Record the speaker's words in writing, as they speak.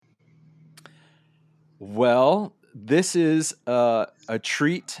Well, this is a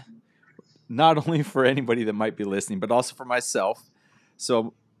treat, not only for anybody that might be listening, but also for myself.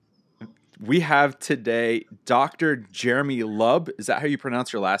 So we have today Dr. Jeremy Lubb. Is that how you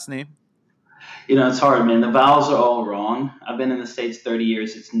pronounce your last name? It's hard, man. The vowels are all wrong. I've been in the States 30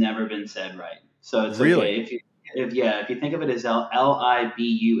 years. It's never been said right. So it's Really? okay. If you think of it as Libuh,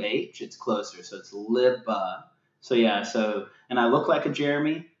 it's closer. So it's Libba. So yeah, and I look like a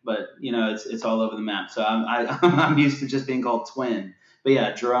Jeremy, but it's all over the map. So I'm used to just being called twin. But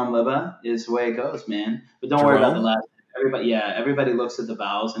yeah, Jerome Libba is the way it goes, man. But don't worry about the Jerome? last. Everybody looks at the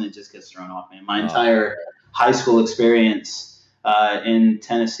vowels and it just gets thrown off, man. My Oh, entire high school experience in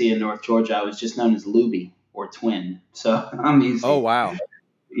Tennessee and North Georgia, I was just known as Luby or Twin. So I'm oh easy. wow.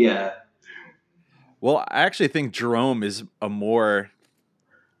 Yeah. Well, I actually think Jerome is a more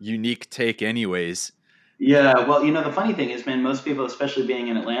unique take, anyways. Yeah. Well, the funny thing is, man, most people, especially being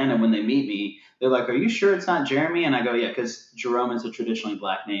in Atlanta, when they meet me, they're like, "Are you sure it's not Jeremy?" And I go, "Yeah, because Jerome is a traditionally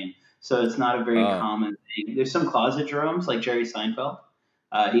black name. So it's not a very Oh, common thing. There's some closet Jeromes, like Jerry Seinfeld.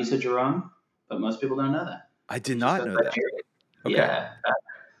 He's a Jerome, but most people don't know that. I did He just not goes know by that. Jerry. Okay, Yeah.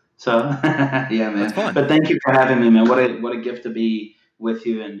 So yeah, that's man. fun. But thank you for having me, man. What a gift to be with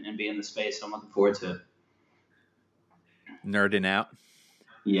you and be in the space. I'm looking forward to it. Nerding out.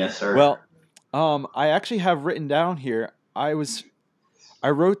 Yes, sir. Well, I actually have written down here. I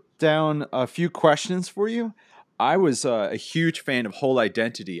wrote down a few questions for you. I was a huge fan of Whole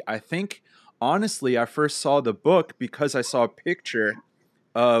Identity. I think, honestly, I first saw the book because I saw a picture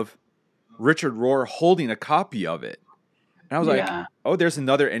of Richard Rohr holding a copy of it. And I was like, Yeah. oh, there's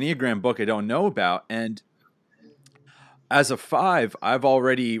another Enneagram book I don't know about. And as a five, I've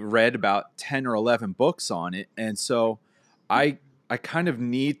already read about 10 or 11 books on it. And so I, I kind of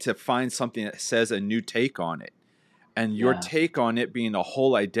need to find something that says a new take on it. And your Yeah. take on it being a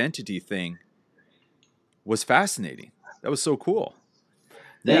whole identity thing was fascinating. That was so cool.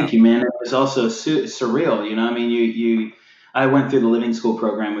 Yeah. Thank you, man. It was also surreal. I mean, I went through the Living School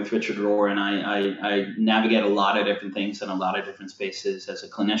program with Richard Rohr, and I navigate a lot of different things in a lot of different spaces as a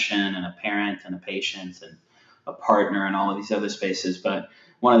clinician and a parent and a patient and a partner and all of these other spaces. But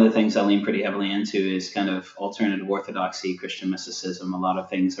one of the things I lean pretty heavily into is kind of alternative orthodoxy, Christian mysticism, a lot of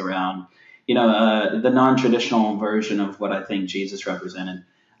things around, the non-traditional version of what I think Jesus represented.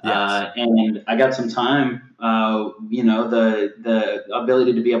 Yes. And I got some time, the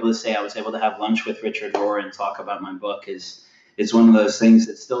ability to be able to say I was able to have lunch with Richard Rohr and talk about my book is one of those things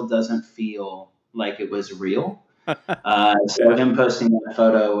that still doesn't feel like it was real. So Yeah. him posting that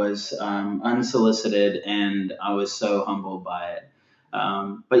photo was unsolicited, and I was so humbled by it.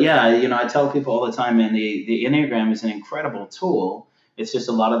 But yeah, I tell people all the time, man, the Enneagram is an incredible tool. It's just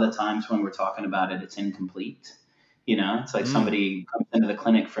a lot of the times when we're talking about it, it's incomplete. It's like Mm. somebody comes into the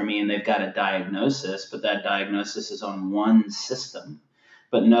clinic for me and they've got a diagnosis, but that diagnosis is on one system,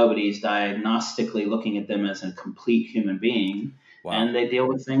 but nobody's diagnostically looking at them as a complete human being, Wow. and they deal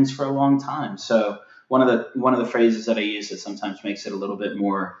with things for a long time. So one of the phrases that I use that sometimes makes it a little bit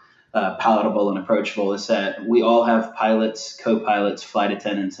more palatable and approachable is that we all have pilots, co-pilots, flight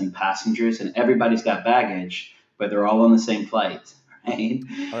attendants, and passengers, and everybody's got baggage, but they're all on the same flight, right?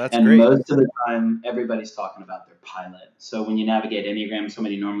 Oh, that's And great. most of the time, everybody's talking about their pilot. So when you navigate Enneagram,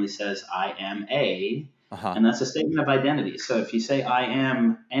 somebody normally says, "I am a," Uh huh. and that's a statement of identity. So if you say "I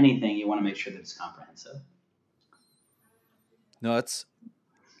am" anything, you want to make sure that it's comprehensive. No, that's.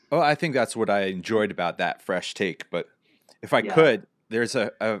 Oh, I think that's what I enjoyed about that fresh take. But if I Yeah, could, there's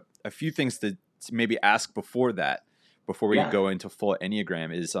a few things to maybe ask before that, before we yeah, go into full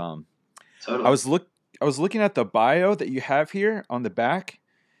Enneagram. Is I totally. was look I was looking at the bio that you have here on the back.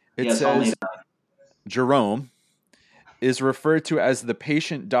 It Yeah, it's all made says Jerome is referred to as the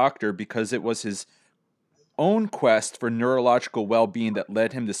patient doctor because it was his own quest for neurological well-being that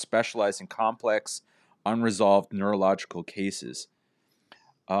led him to specialize in complex, unresolved neurological cases.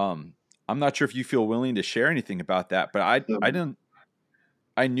 Um, I'm not sure if you feel willing to share anything about that, but up.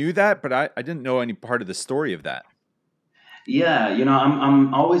 I knew that, but I didn't know any part of the story of that. Yeah,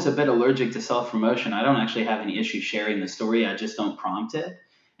 I'm always a bit allergic to self promotion. I don't actually have any issue sharing the story. I just don't prompt it.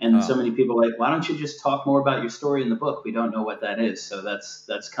 And so Oh, many people are like, why don't you just talk more about your story in the book? We don't know what that is. So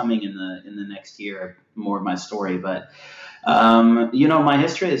that's coming in the next year, more of my story. But my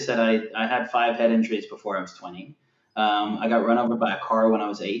history is that I had 5 head injuries before I was 20. mm, I got run over by a car when I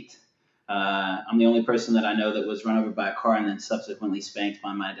was 8. I'm the only person that I know that was run over by a car and then subsequently spanked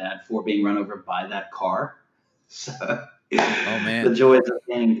by my dad for being run over by that car. So oh the man.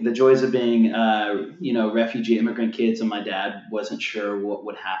 joys of being refugee immigrant kids, and my dad wasn't sure what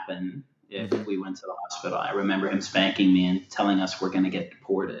would happen if Hmm. we went to the hospital. I remember him spanking me and telling us we're going to get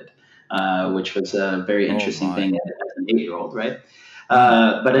deported. which was a very Oh interesting my. thing as an 8-year-old, right?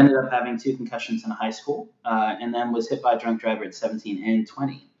 Mm. But ended up having 2 concussions in high school, and then was hit by a drunk driver at 17 and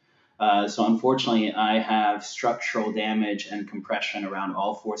 20. So unfortunately, I have structural damage and compression around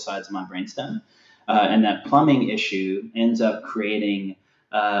all 4 sides of my brainstem, and that plumbing issue ends up creating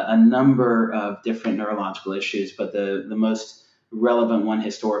a number of different neurological issues. But the most relevant one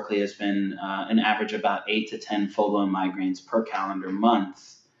historically has been an average of about 8 to 10 full-blown migraines per calendar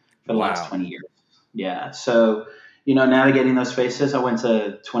month for the last Wow. 20 years. Yeah. So, navigating those spaces, I went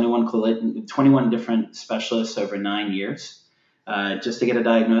to 21 different specialists over 9 years just to get a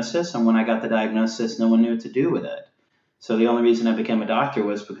diagnosis. And when I got the diagnosis, no one knew what to do with it. So the only reason I became a doctor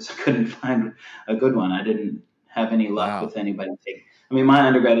was because I couldn't find a good one. I didn't have any luck Wow. with anybody taking. I mean, my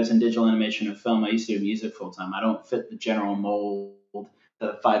undergrad is in digital animation and film. I used to do music full time. I don't fit the general mold,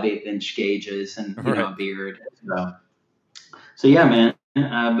 the 5/8 inch gauges, and Right. a beard. So yeah, man,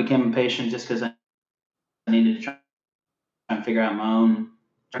 I became a patient just because I needed to try and figure out my own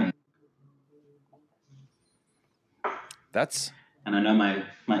journey. That's And I know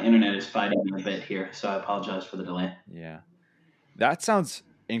my internet is fighting me a bit here, so I apologize for the delay. yeah. That sounds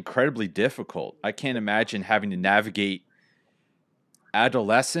incredibly difficult. I can't imagine having to navigate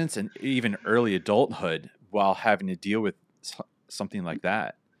adolescence and even early adulthood while having to deal with something like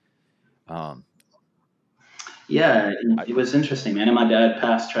that. Um, Yeah, I, it was interesting, man. And my dad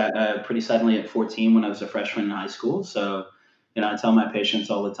passed pretty suddenly at 14 when I was a freshman in high school. So, I tell my patients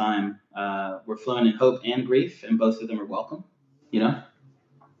all the time, we're fluent in hope and grief, and both of them are welcome. You know?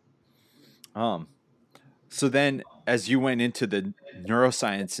 um, so then, as you went into the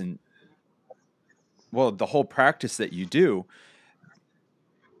neuroscience and well, the whole practice that you do,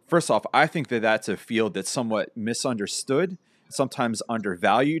 first off, I think that that's a field that's somewhat misunderstood, sometimes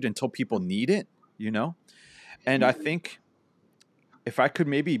undervalued until people need it. You know, and I think if I could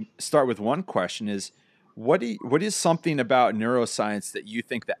maybe start with one question is what is something about neuroscience that you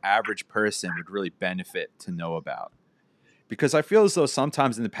think the average person would really benefit to know about? Because I feel as though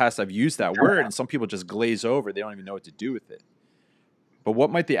sometimes in the past I've used that word and some people just glaze over, they don't even know what to do with it. But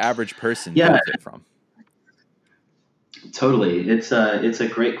what might the average person Yeah, benefit from? totally. It's a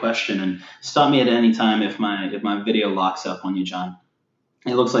great question, and stop me at any time if my video locks up on you, John.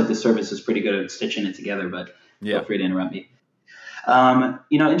 It looks like the service is pretty good at stitching it together, but feel Yeah. free to interrupt me.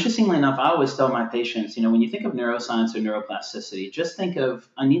 Interestingly enough, I always tell my patients, when you think of neuroscience or neuroplasticity, just think of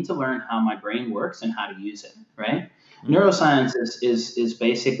I need to learn how my brain works and how to use it, right? Mm. Neuroscience is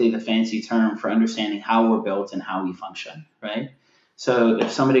basically the fancy term for understanding how we're built and how we function, right? So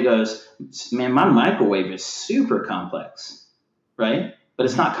if somebody goes, man, my microwave is super complex, right? But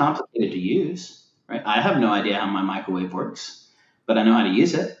it's Mm-hmm. not complicated to use, right? I have no idea how my microwave works, but I know how to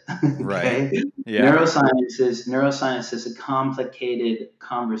use it. Right. Okay. Yeah. Neuroscience is a complicated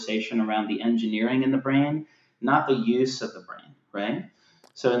conversation around the engineering in the brain, not the use of the brain, right?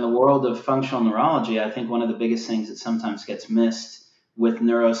 So in the world of functional neurology, I think one of the biggest things that sometimes gets missed with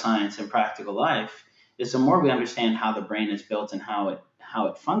neuroscience in practical life is the more we understand how the brain is built and how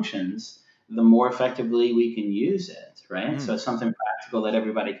it functions, the more effectively we can use it, right? Mm. So something practical that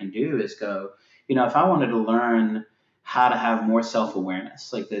everybody can do is go, if I wanted to learn how to have more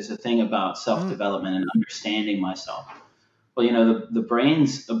self-awareness. Like there's a thing about Mm. self-development and understanding myself. Well, the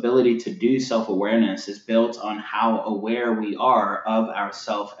brain's ability to do self-awareness is built on how aware we are of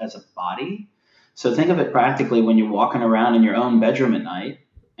ourself as a body. So think of it practically when you're walking around in your own bedroom at night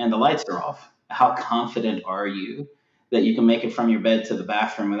and the lights are off. How confident are you that you can make it from your bed to the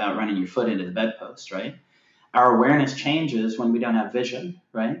bathroom without running your foot into the bedpost, right? Our awareness changes when we don't have vision,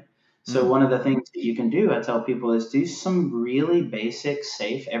 right? So Mm. one of the things that you can do, I tell people, is do some really basic,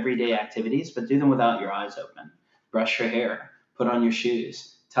 safe, everyday activities, but do them without your eyes open. Brush your hair, put on your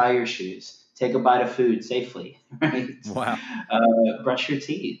shoes, tie your shoes, take a bite of food safely, right? Wow. Brush your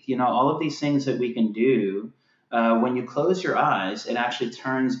teeth. All of these things that we can do. When you close your eyes, it actually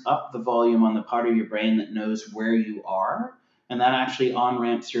turns up the volume on the part of your brain that knows where you are, and that actually on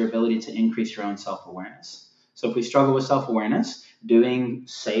ramps your ability to increase your own self awareness. So if we struggle with self awareness, doing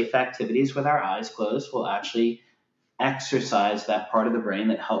safe activities with our eyes closed will actually exercise that part of the brain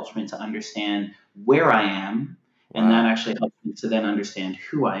that helps me to understand where I am. And that Wow. actually helps me to then understand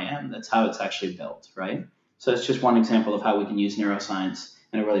who I am. That's how it's actually built, right? So it's just one example of how we can use neuroscience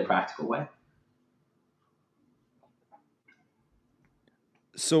in a really practical way.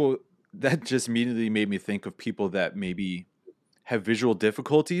 So that just immediately made me think of people that maybe have visual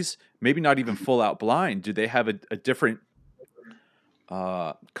difficulties, maybe not even full out blind. Do they have a different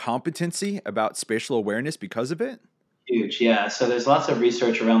competency about spatial awareness because of it? Huge, yeah. So there's lots of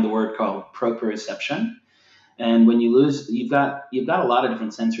research around the word called proprioception. And when you lose, you've got a lot of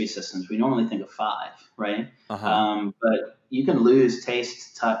different sensory systems. We normally think of five, right? Uh-huh. But you can lose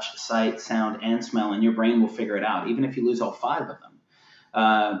taste, touch, sight, sound, and smell, and your brain will figure it out, even if you lose all five of them.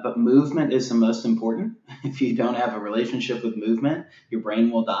 But movement is the most important. If you don't have a relationship with movement, your brain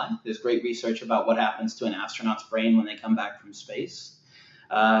will die. There's great research about what happens to an astronaut's brain when they come back from space.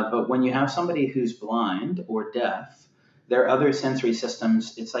 But when you have somebody who's blind or deaf, their other sensory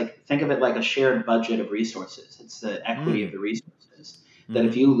systems, it's like, think of it like a shared budget of resources. It's the equity of Mm. the resources. That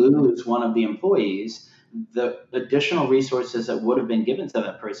if Mm-hmm. you lose one of the employees, the additional resources that would have been given to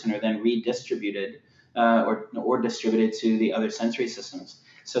that person are then redistributed or distributed to the other sensory systems.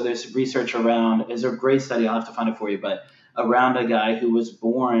 So there's research around, there's a great study, I'll have to find it for you, but around a guy who was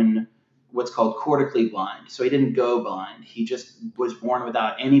born what's called cortically blind. So he didn't go blind. He just was born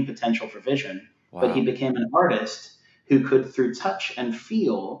without any potential for vision, but he Wow. became an artist who could, through touch and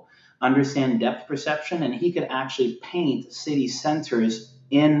feel, understand depth perception, and he could actually paint city centers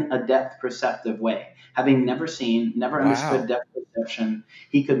in a depth perceptive way. Having never seen, never understood Wow. depth perception,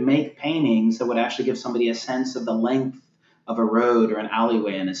 he could make paintings that would actually give somebody a sense of the length of a road or an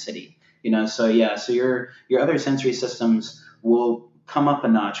alleyway in a city. So yeah, so your other sensory systems will come up a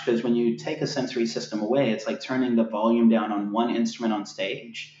notch, because when you take a sensory system away, it's like turning the volume down on one instrument on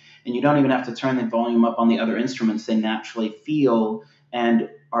stage, and you don't even have to turn the volume up on the other instruments. They naturally feel and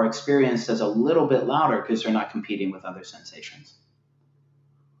are experienced as a little bit louder because they're not competing with other sensations.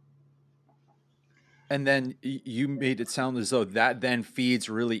 And then you made it sound as though that then feeds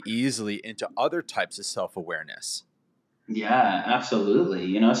really easily into other types of self-awareness. Yeah,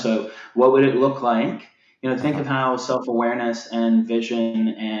 absolutely. So what would it look like? Think Uh-huh. of how self-awareness and vision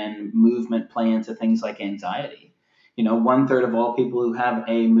and movement play into things like anxiety. One third of all people who have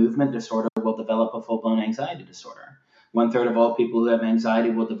a movement disorder will develop a full-blown anxiety disorder. One third of all people who have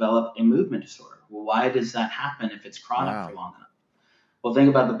anxiety will develop a movement disorder. Well, why does that happen if it's chronic for Wow. long enough? Well, think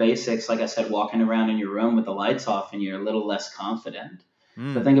about the basics. Like I said, walking around in your room with the lights off and you're a little less confident.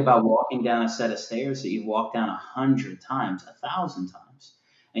 But Mm. think about walking down a set of stairs that you've walked down 100 times, 1,000 times,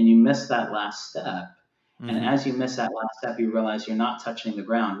 and you miss that last step. And Mm-hmm. as you miss that last step, you realize you're not touching the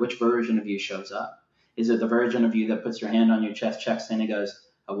ground. Which version of you shows up? Is it the version of you that puts your hand on your chest, checks in, and goes,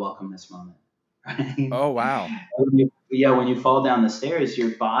 "I welcome this moment"? Right? Oh, wow. When you fall down the stairs,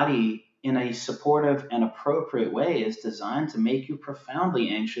 your body, in a supportive and appropriate way, is designed to make you profoundly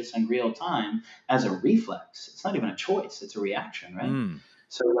anxious in real time as a reflex. It's not even a choice, it's a reaction, right? Mm.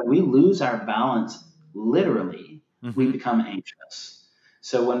 So when we lose our balance, literally, we Mm-hmm. become anxious.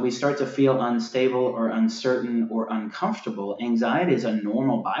 So when we start to feel unstable or uncertain or uncomfortable, anxiety is a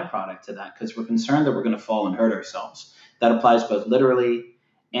normal byproduct to that, because we're concerned that we're going to fall and hurt ourselves. That applies both literally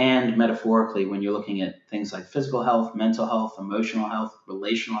and metaphorically when you're looking at things like physical health, mental health, emotional health,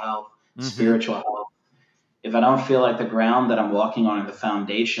 relational health, Mm-hmm. spiritual health. If I don't feel like the ground that I'm walking on or the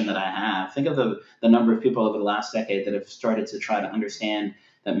foundation that I have, think of the number of people over the last decade that have started to try to understand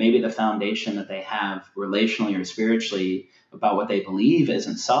that maybe the foundation that they have relationally or spiritually about what they believe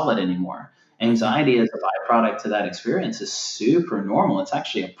isn't solid anymore. Mm-hmm. Anxiety as a byproduct to that experience is super normal. It's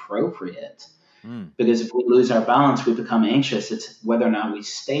actually appropriate, Mm. because if we lose our balance, we become anxious. It's whether or not we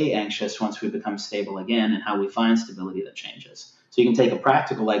stay anxious once we become stable again, and how we find stability that changes. So you can take a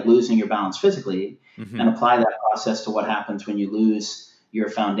practical, like losing your balance physically, Mm-hmm. and apply that process to what happens when you lose your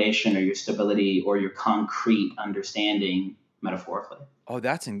foundation or your stability or your concrete understanding metaphorically. Oh,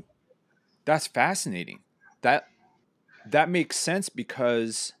 that's fascinating. That that makes sense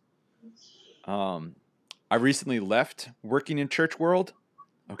because um I recently left working in church world,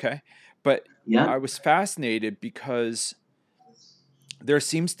 okay? But Yeah. I was fascinated because there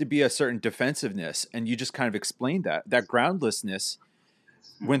seems to be a certain defensiveness, and you just kind of explained that groundlessness.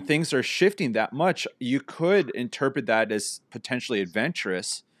 When things are shifting that much, you could interpret that as potentially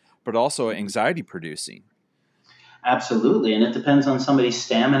adventurous, but also anxiety producing. Absolutely. And it depends on somebody's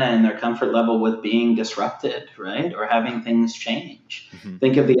stamina and their comfort level with being disrupted, right? Or having things change. Mm-hmm.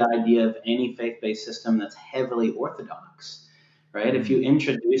 Think of the idea of any faith based system that's heavily orthodox, right? If you Mm.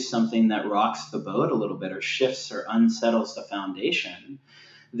 introduce something that rocks the boat a little bit or shifts or unsettles the foundation,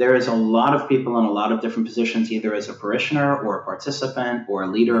 there is a lot of people in a lot of different positions, either as a parishioner or a participant or a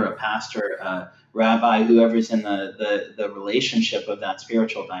leader, Mm-hmm. a pastor, a rabbi, whoever's in the relationship of that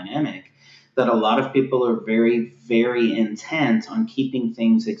spiritual dynamic, that a lot of people are very, very intent on keeping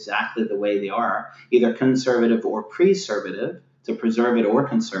things exactly the way they are, either conservative or preservative, to preserve it or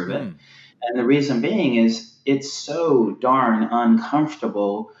conserve it. Mm. And the reason being is it's so darn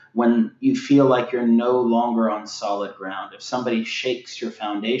uncomfortable when you feel like you're no longer on solid ground. If somebody shakes your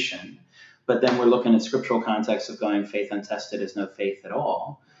foundation, but then we're looking at scriptural context of going, faith untested is no faith at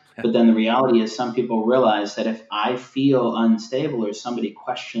all. But then the reality is some people realize that if I feel unstable or somebody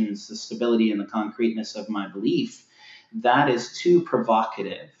questions the stability and the concreteness of my belief, that is too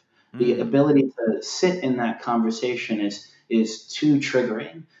provocative. The Mm. ability to sit in that conversation is too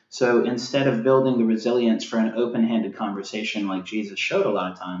triggering. So instead of building the resilience for an open-handed conversation like Jesus showed a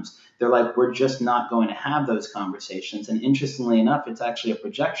lot of times, they're like, we're just not going to have those conversations. And interestingly enough, it's actually a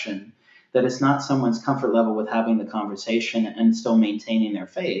projection that it's not someone's comfort level with having the conversation and still maintaining their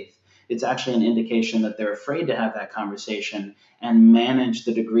faith. It's actually an indication that they're afraid to have that conversation and manage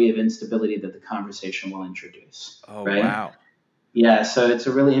the degree of instability that the conversation will introduce, Oh, right? wow. Yeah, so it's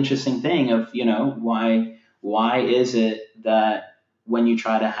a really interesting thing of, why is it that when you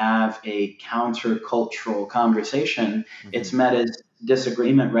try to have a countercultural conversation, Hmm. it's met as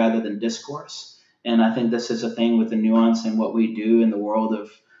disagreement rather than discourse. And I think this is a thing with the nuance in what we do in the world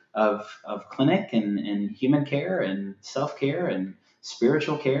of clinic and human care and self-care and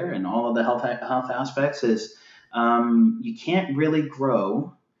spiritual care and all of the health aspects is you can't really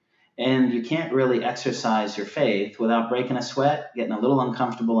grow and you can't really exercise your faith without breaking a sweat, getting a little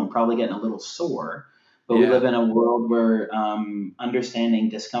uncomfortable, and probably getting a little sore. But we Yeah. live in a world where understanding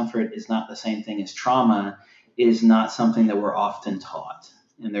discomfort is not the same thing as trauma, is not something that we're often taught.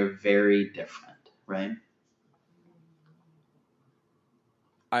 And they're very different, right?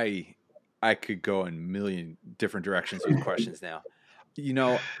 I I could go in a million different directions with questions now. You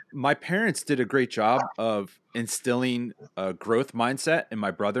know, my parents did a great job of instilling a growth mindset in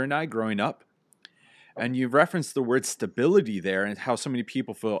my brother and I growing up. And you referenced the word stability there and how so many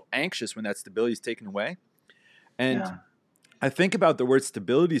people feel anxious when that stability is taken away. And Yeah. I think about the word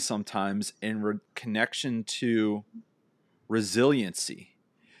stability sometimes in connection to resiliency.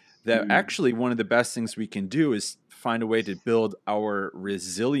 That Mm. actually one of the best things we can do is find a way to build our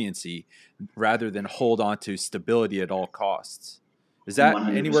resiliency rather than hold on to stability at all costs. Is that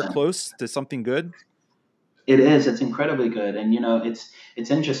anywhere 100%. close to something good? It is. It's incredibly good, and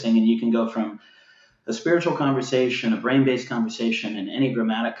it's interesting. And you can go from a spiritual conversation, a brain-based conversation, an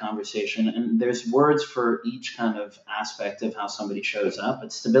enneagrammatic conversation, and there's words for each kind of aspect of how somebody shows up.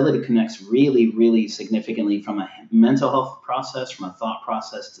 But stability connects really, really significantly from a mental health process, from a thought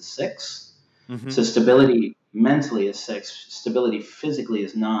process to six. Mm-hmm. So stability mentally is six, stability physically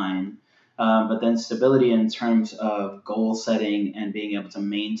is nine, but then stability in terms of goal setting and being able to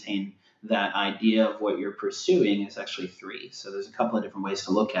maintain that idea of what you're pursuing is actually three. So there's a couple of different ways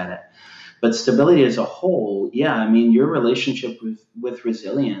to look at it. But stability as a whole, yeah, I mean, your relationship with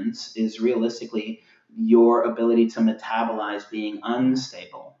resilience is realistically your ability to metabolize being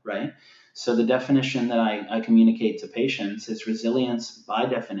unstable, right? So the definition that I communicate to patients is resilience by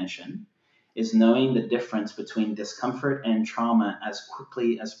definition is knowing the difference between discomfort and trauma as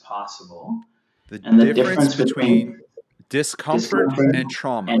quickly as possible. The And the difference difference between between discomfort discomfort and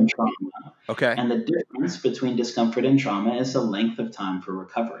trauma. and trauma. Okay. And the difference between discomfort and trauma is the length of time for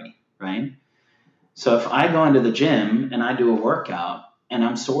recovery, right? So if I go into the gym and I do a workout and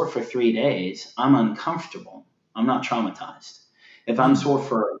I'm sore for 3 days, I'm uncomfortable. I'm not traumatized. If I'm Mm. sore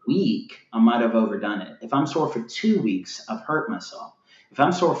for a week, I might have overdone it. If I'm sore for 2 weeks, I've hurt myself. If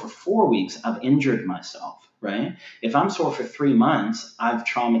I'm sore for 4 weeks, I've injured myself, right? If I'm sore for 3 months, I've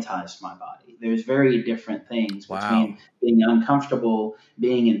traumatized my body. There's very different things Wow. between being uncomfortable,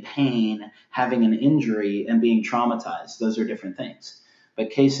 being in pain, having an injury, and being traumatized. Those are different things.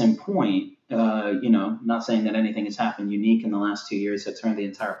 But case in point, not saying that anything has happened unique in the last 2 years that turned the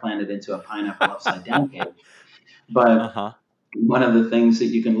entire planet into a pineapple upside down cake. But Uh-huh. one of the things that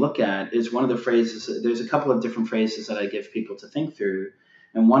you can look at is one of the phrases. There's a couple of different phrases that I give people to think through.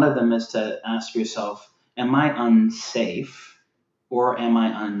 And one of them is to ask yourself, am I unsafe or am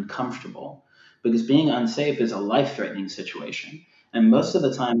I uncomfortable? Because being unsafe is a life threatening situation. And most of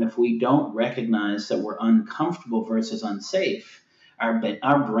the time, if we don't recognize that we're uncomfortable versus unsafe, our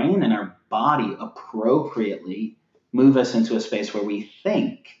brain and our body appropriately move us into a space where we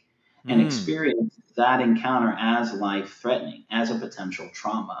think and Mm. experience that encounter as life threatening, as a potential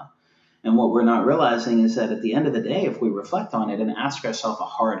trauma. And what we're not realizing is that at the end of the day, if we reflect on it and ask ourselves a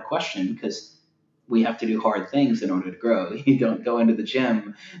hard question, because we have to do hard things in order to grow. You don't go into the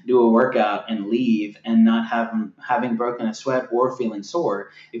gym, do a workout, and leave and not having broken a sweat or feeling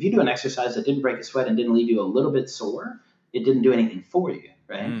sore. If you do an exercise that didn't break a sweat and didn't leave you a little bit sore, it didn't do anything for you,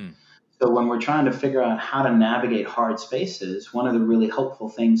 right? Mm. So when we're trying to figure out how to navigate hard spaces, one of the really helpful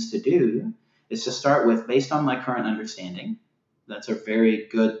things to do is to start with, based on my current understanding. That's a very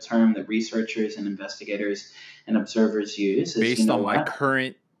good term that researchers and investigators and observers use. Is, you Based know on my what?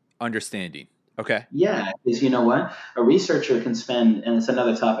 current understanding. Okay. Yeah, because you know what? A researcher can spend, and it's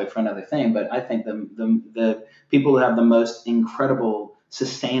another topic for another thing, but I think the people who have the most incredible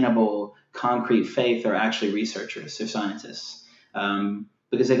sustainable, concrete faith are actually researchers, they're scientists.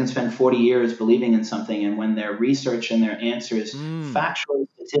 Because they can spend 40 years believing in something, and when their research and their answers factually,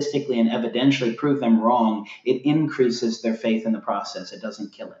 statistically, and evidentially prove them wrong, it increases their faith in the process. It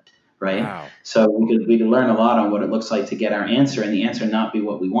doesn't kill it, right? Wow. So we could learn a lot on what it looks like to get our answer, and the answer not be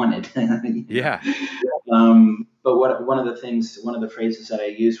what we wanted. Yeah. But one of the phrases that I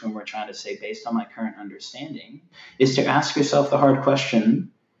use when we're trying to say, based on my current understanding, is to ask yourself the hard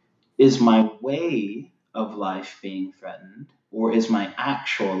question: is my way of life being threatened, or is my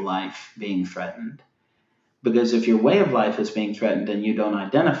actual life being threatened? Because if your way of life is being threatened and you don't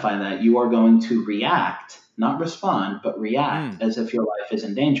identify that, you are going to react, not respond, but react as if your life is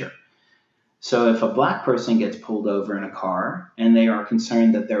in danger. So if a black person gets pulled over in a car and they are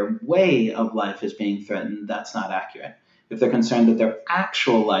concerned that their way of life is being threatened, that's not accurate. If they're concerned that their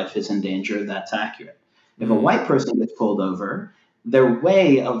actual life is in danger, that's accurate. If a white person gets pulled over, their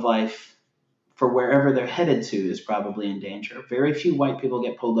way of life for wherever they're headed to is probably in danger. Very few white people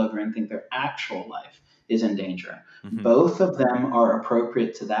get pulled over and think their actual life is in danger. Both of them are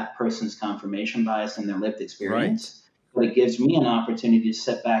appropriate to that person's confirmation bias and their lived experience. Right. But it gives me an opportunity to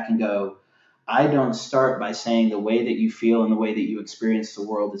sit back and go, I don't start by saying the way that you feel and the way that you experience the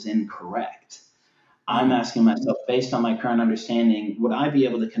world is incorrect. I'm asking myself, based on my current understanding, would I be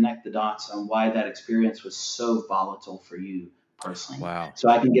able to connect the dots on why that experience was so volatile for you personally? Wow. So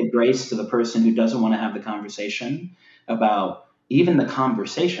I can give grace to the person who doesn't want to have the conversation about even the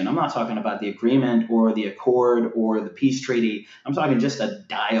conversation. I'm not talking about the agreement or the accord or the peace treaty. I'm talking just a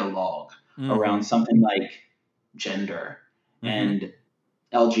dialogue around something like gender and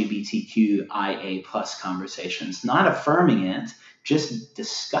LGBTQIA plus conversations, not affirming it, just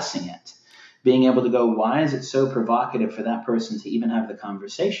discussing it. Being able to go, why is it so provocative for that person to even have the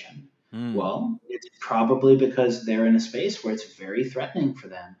conversation? Well, it's probably because they're in a space where it's very threatening for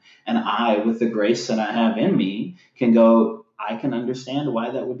them. And I, with the grace that I have in me, can go, I can understand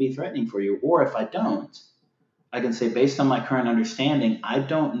why that would be threatening for you. Or if I don't, I can say, based on my current understanding, I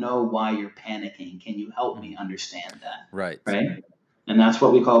don't know why you're panicking. Can you help me understand that? Right. And that's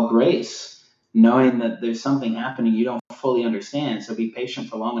what we call grace, knowing that there's something happening you don't fully understand. So be patient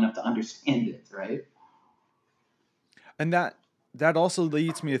for long enough to understand it, right? And that also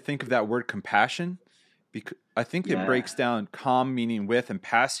leads me to think of that word compassion, because I think it breaks down calm meaning with and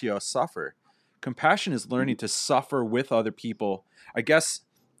passio suffer. Compassion is learning to suffer with other people, I guess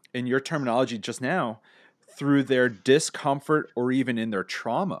in your terminology just now, through their discomfort or even in their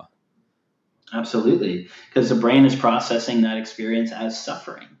trauma. Absolutely, because the brain is processing that experience as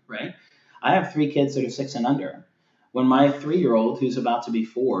suffering, right? I have 3 kids that are 6 and under. When my 3-year-old, who's about to be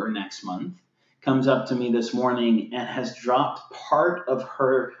 4 next month, comes up to me this morning and has dropped part of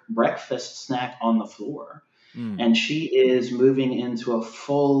her breakfast snack on the floor, and she is moving into a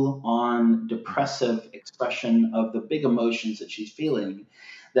full-on depressive expression of the big emotions that she's feeling,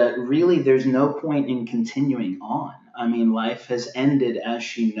 that really there's no point in continuing on. I mean, life has ended as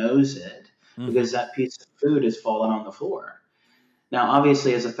she knows it, because that piece of food has fallen on the floor. Now,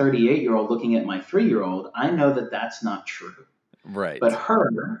 obviously, as a 38-year-old looking at my 3-year-old, I know that that's not true. Right. But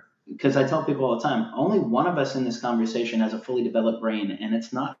her, because I tell people all the time, only one of us in this conversation has a fully developed brain, and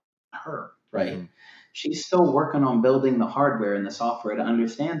it's not her, right? She's still working on building the hardware and the software to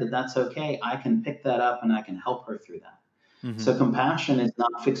understand that that's okay. I can pick that up and I can help her through that. So compassion is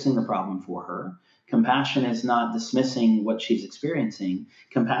not fixing the problem for her. Compassion is not dismissing what she's experiencing.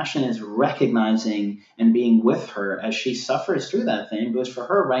 Compassion is recognizing and being with her as she suffers through that thing, because for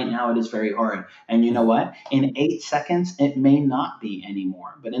her right now it is very hard. And you know what? In 8 seconds, it may not be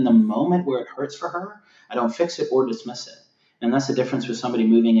anymore. But in the moment where it hurts for her, I don't fix it or dismiss it. And that's the difference with somebody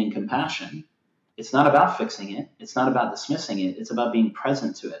moving in compassion. It's not about fixing it. It's not about dismissing it. It's about being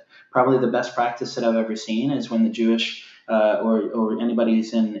present to it. Probably the best practice that I've ever seen is when the Jewish or anybody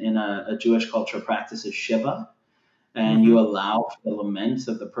who's in a Jewish culture practices Shiva, and you allow for the laments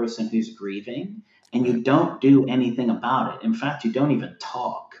of the person who's grieving, and you don't do anything about it. In fact, you don't even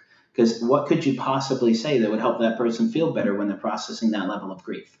talk, because what could you possibly say that would help that person feel better when they're processing that level of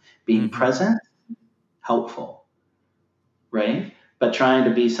grief? Being present, helpful, right? But trying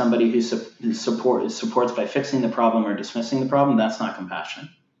to be somebody who supports by fixing the problem or dismissing the problem, that's not compassion.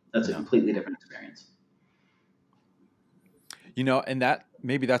 That's a completely different experience. You know, and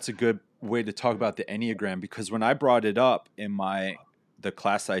maybe that's a good way to talk about the Enneagram, because when I brought it up in the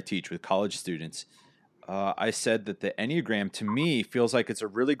class I teach with college students, I said that the Enneagram to me feels like it's a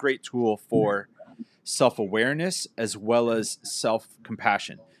really great tool for self-awareness as well as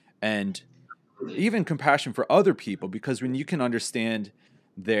self-compassion, and even compassion for other people, because when you can understand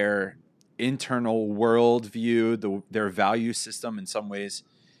their internal worldview, their value system. In some ways,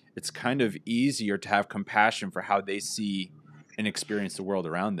 it's kind of easier to have compassion for how they see and experience the world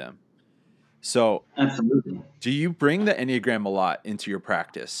around them. So, Absolutely. do you bring the Enneagram a lot into your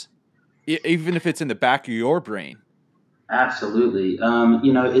practice, even if it's in the back of your brain? Absolutely.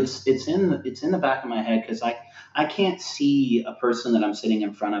 It's in the back of my head because I can't see a person that I'm sitting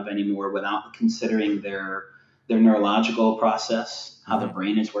in front of anymore without considering their neurological process, how their Mm-hmm.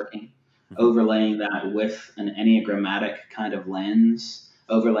 brain is working, Mm-hmm. overlaying that with an enneagrammatic kind of lens,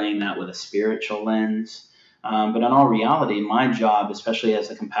 overlaying that with a spiritual lens. But in all reality, my job, especially as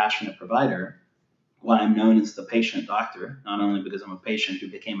a compassionate provider, why I'm known as the patient doctor, not only because I'm a patient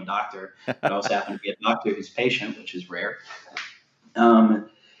who became a doctor, but I also happen to be a doctor who's patient, which is rare, um,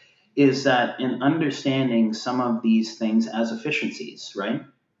 is that in understanding some of these things as efficiencies, right?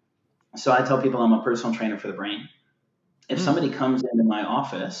 So I tell people I'm a personal trainer for the brain. If Mm. somebody comes into my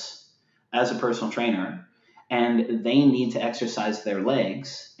office as a personal trainer and they need to exercise their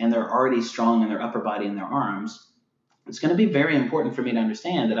legs and they're already strong in their upper body and their arms, it's going to be very important for me to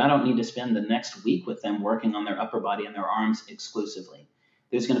understand that I don't need to spend the next week with them working on their upper body and their arms exclusively.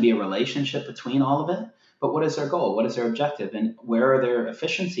 There's going to be a relationship between all of it, but what is their goal? What is their objective? And where are their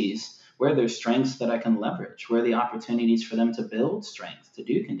efficiencies? Where are their strengths that I can leverage? Where are the opportunities for them to build strength, to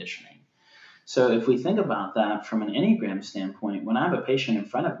do conditioning? So if we think about that from an Enneagram standpoint, when I have a patient in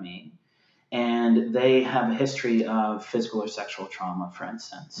front of me and they have a history of physical or sexual trauma, for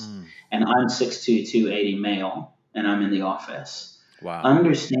instance, and I'm 6'2", 280 male, and I'm in the office, Wow.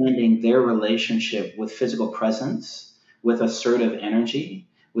 understanding their relationship with physical presence, with assertive energy,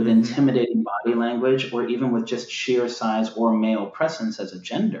 with intimidating body language, or even with just sheer size or male presence as a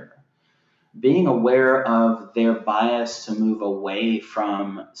gender, being aware of their bias to move away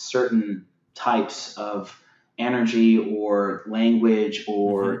from certain types of energy or language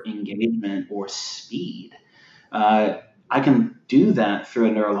or engagement or speed. I can do that through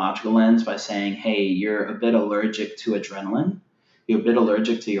a neurological lens by saying, hey, you're a bit allergic to adrenaline. You're a bit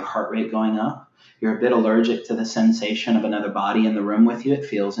allergic to your heart rate going up. You're a bit allergic to the sensation of another body in the room with you. It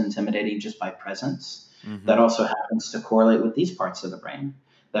feels intimidating just by presence. That also happens to correlate with these parts of the brain.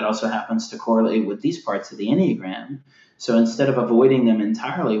 That also happens to correlate with these parts of the Enneagram. So instead of avoiding them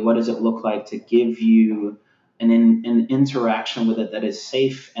entirely, what does it look like to give you an interaction with it that is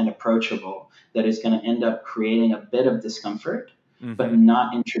safe and approachable, that is going to end up creating a bit of discomfort, but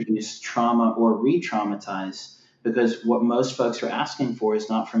not introduce trauma or re-traumatize? Because what most folks are asking for is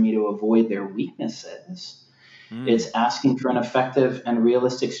not for me to avoid their weaknesses. It's asking for an effective and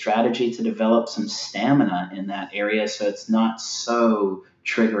realistic strategy to develop some stamina in that area so it's not so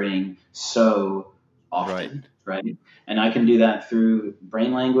triggering so often, right? And I can do that through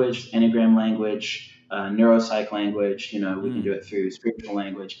brain language, Enneagram language, neuropsych language. We can do it through spiritual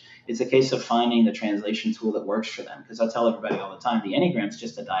language. It's a case of finding the translation tool that works for them. Because I tell everybody all the time, the Enneagram is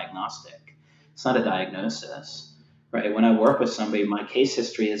just a diagnostic. It's not a diagnosis, right? When I work with somebody, my case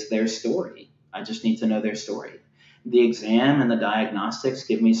history is their story. I just need to know their story. The exam and the diagnostics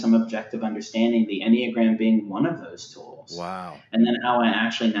give me some objective understanding, the Enneagram being one of those tools. Wow. And then how I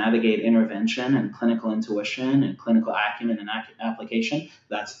actually navigate intervention and clinical intuition and clinical acumen and application,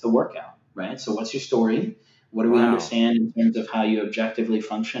 that's the workout, right? So what's your story? What do we understand in terms of how you objectively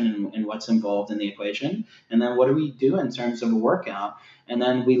function and what's involved in the equation? And then what do we do in terms of a workout? And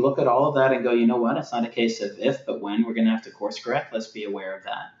then we look at all of that and go, you know what? It's not a case of if, but when. We're going to have to course correct. Let's be aware of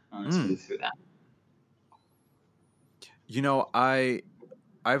that. Let's move through that.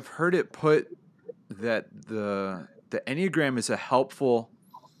 I've heard it put that the Enneagram is a helpful,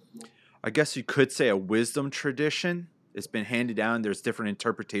 I guess you could say, a wisdom tradition. It's been handed down. There's different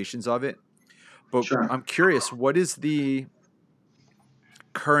interpretations of it. But Sure. I'm curious, what is the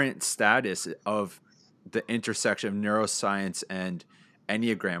current status of the intersection of neuroscience and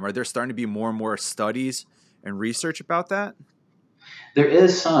Enneagram? Are there starting to be more and more studies and research about that? There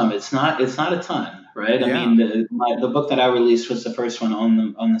is some. It's not a ton, right? Yeah. I mean, the book that I released was the first one on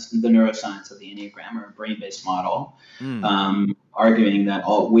the neuroscience of the Enneagram, or a brain-based model, arguing that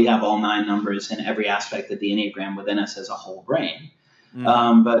we have all 9 numbers in every aspect of the Enneagram within us as a whole brain.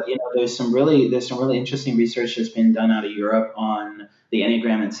 But there's some really interesting research that's been done out of Europe on the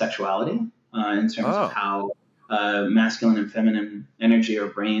Enneagram and sexuality in terms of how masculine and feminine energy or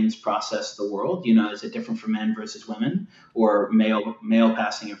brains process the world. Is it different for men versus women, or male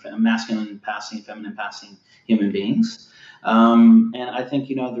passing or masculine passing, feminine passing human beings? And I think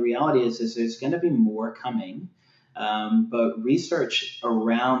the reality is there's going to be more coming, but research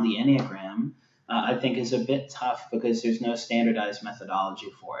around the Enneagram, I think, is a bit tough because there's no standardized methodology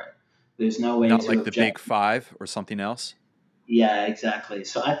for it. There's no way Not to like the Big Five or something else. Yeah, exactly.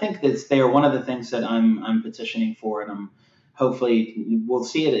 So I think that they are one of the things that I'm petitioning for, and I'm hopefully we'll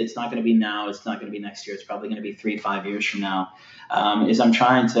see it. It's not going to be now. It's not going to be next year. It's probably going to be 3, 5 years from now. Is I'm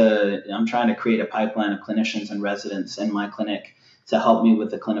trying to create a pipeline of clinicians and residents in my clinic to help me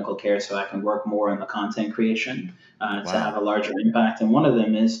with the clinical care, so I can work more on the content creation to Wow. have a larger impact. And one of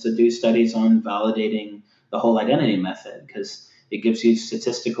them is to do studies on validating the whole identity method, because it gives you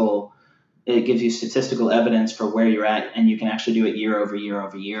statistical evidence for where you're at, and you can actually do it year over year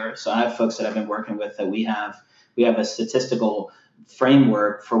over year. So I have folks that I've been working with that we have a statistical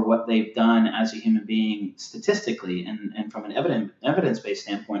framework for what they've done as a human being statistically, and from an evidence-based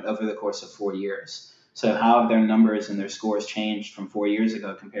standpoint over the course of 4 years. So how have their numbers and their scores changed from 4 years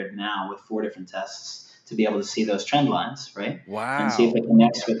ago compared to now, with 4 different tests, to be able to see those trend lines, right? And see if Wow. it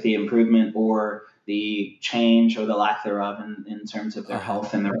connects with the improvement or the change or the lack thereof in terms of their Uh-huh.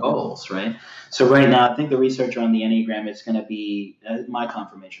 health and their goals, right? So right now, I think the research around the Enneagram is going to be my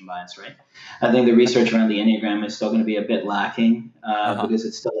confirmation bias, right? I think the research around the Enneagram is still going to be a bit lacking Uh-huh. because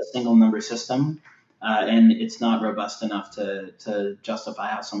it's still a single number system, and it's not robust enough to justify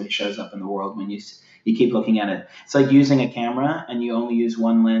how somebody shows up in the world when you keep looking at it. It's like using a camera and you only use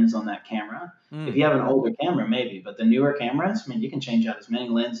one lens on that camera. If Mm. you have an older camera, maybe, but the newer cameras, I mean, you can change out as many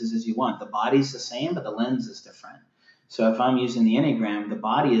lenses as you want. The body's the same, but the lens is different. So if I'm using the Enneagram, the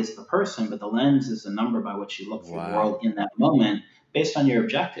body is the person, but the lens is the number by which you look through the Wow. world in that moment based on your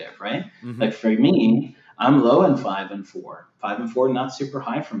objective, right? Mm-hmm. Like for me, I'm low in 5 and 4. 5 and 4 not super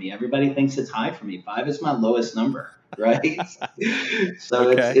high for me. Everybody thinks it's high for me. 5 is my lowest number, right? So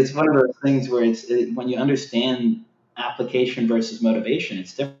it's Okay. it's one of those things where when you understand application versus motivation,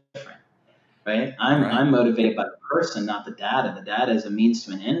 it's different, right? I'm Right. I'm motivated by the person, not the data. The data is a means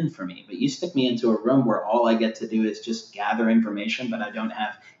to an end for me. But you stick me into a room where all I get to do is just gather information, but I don't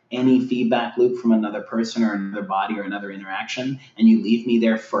have any feedback loop from another person or another body or another interaction, and you leave me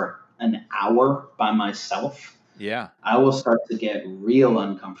there for an hour by myself, Yeah. I will start to get real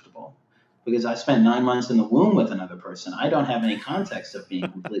uncomfortable, because I spent 9 months in the womb with another person. I don't have any context of being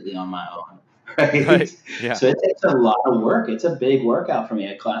completely on my own, right? Right. Yeah. So it takes a lot of work. It's a big workout for me.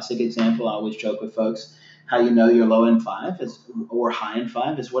 A classic example, I always joke with folks, how you know you're low in 5 is, or high in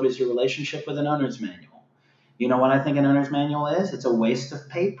 5, is what is your relationship with an owner's manual? You know what I think an owner's manual is? It's a waste of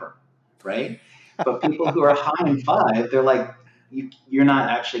paper, right? But people who are high in 5, they're like, you're not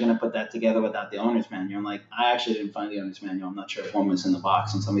actually going to put that together without the owner's manual. I'm like, I actually didn't find the owner's manual. I'm not sure if one was in the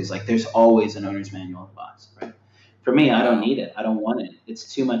box. And somebody's like, there's always an owner's manual in the box, right? For me, I don't Wow. need it. I don't want it.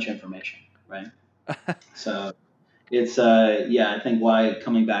 It's too much information, right? So it's yeah. I think why,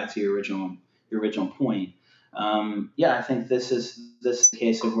 coming back to your original point, yeah, I think this is the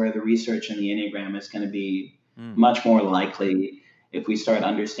case of where the research in the Enneagram is going to be Mm. much more likely if we start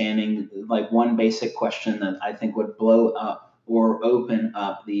understanding, like, one basic question that I think would blow up or open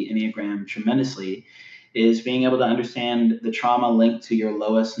up the Enneagram tremendously is being able to understand the trauma linked to your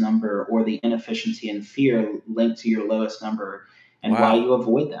lowest number, or the inefficiency and fear linked to your lowest number, and why Wow. you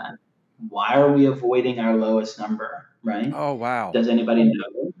avoid that. Why are we avoiding our lowest number, right? Oh, wow. Does anybody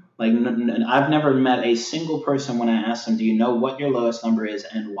know? Like, I've never met a single person when I asked them, "Do you know what your lowest number is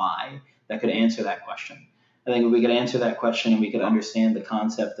and why?" that could answer that question. I think if we could answer that question and we could understand the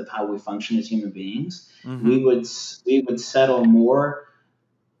concept of how we function as human beings, Mm-hmm. we would settle more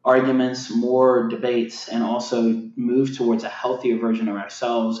arguments, more debates, and also move towards a healthier version of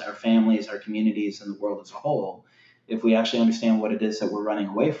ourselves, our families, our communities, and the world as a whole, if we actually understand what it is that we're running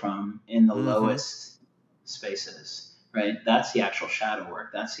away from in the Mm-hmm. lowest spaces, right? That's the actual shadow work.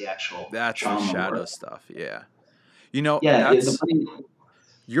 That's the actual That's the trauma shadow work. stuff. Yeah. You know, Yeah, the that's funny,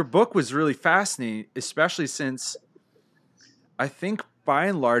 your book was really fascinating, especially since I think by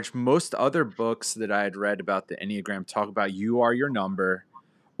and large, most other books that I had read about the Enneagram talk about you are your number,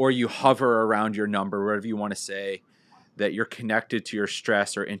 or you hover around your number, whatever you want to say, that you're connected to your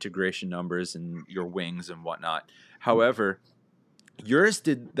stress or integration numbers and your wings and whatnot. However, yours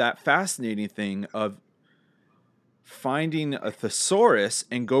did that fascinating thing of finding a thesaurus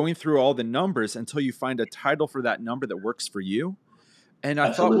and going through all the numbers until you find a title for that number that works for you. And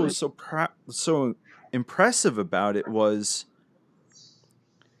I thought what absolutely. was so impressive about it was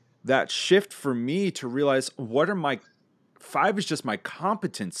that shift for me to realize what are my 5 is just my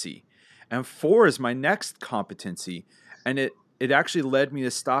competency and 4 is my next competency, and it actually led me to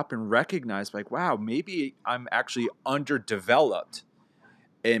stop and recognize, like, wow, maybe I'm actually underdeveloped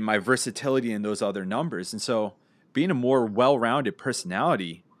in my versatility in those other numbers. And so being a more well-rounded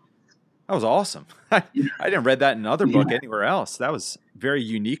personality, that was awesome. I didn't read that in another book Yeah. anywhere else. That was very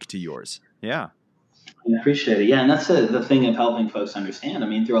unique to yours. Yeah. I appreciate it. Yeah, and that's the thing of helping folks understand. I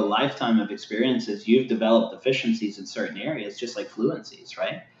mean, through a lifetime of experiences, you've developed efficiencies in certain areas, just like fluencies,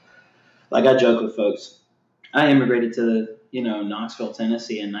 right? Like I joke with folks, I immigrated to Knoxville,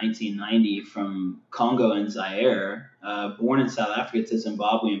 Tennessee in 1990 from Congo and Zaire. Born in South Africa to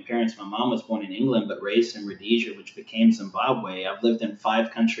Zimbabwean parents. My mom was born in England but raised in Rhodesia, which became Zimbabwe. I've lived in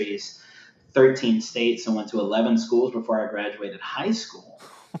 5 countries, 13 states, and went to 11 schools before I graduated high school.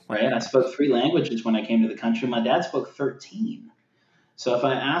 Right? I spoke 3 languages when I came to the country. My dad spoke 13. So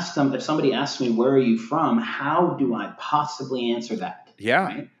if somebody asked me, where are you from? How do I possibly answer that? Yeah.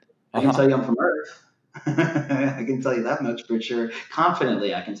 Right? I can tell you I'm from Earth. I can tell you that much for sure.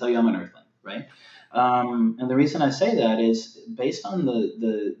 Confidently, I can tell you I'm an Earthling, right? And the reason I say that is based on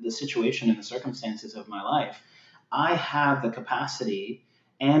the situation and the circumstances of my life, I have the capacity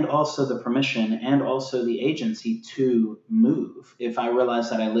and also the permission and also the agency to move if I realize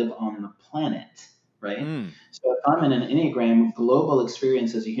that I live on the planet, right? So if I'm in an Enneagram global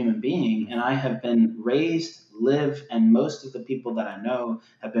experience as a human being and I have been raised, live, and most of the people that I know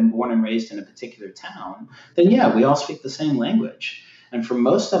have been born and raised in a particular town, then yeah, we all speak the same language. And for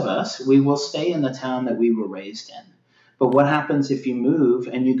most of us, we will stay in the town that we were raised in. But what happens if you move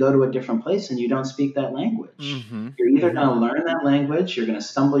and you go to a different place and you don't speak that language? You're either going to learn that language, you're going to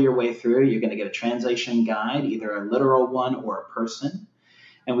stumble your way through, you're going to get a translation guide, either a literal one or a person.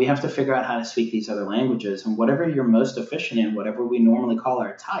 And we have to figure out how to speak these other languages. And whatever you're most efficient in, whatever we normally call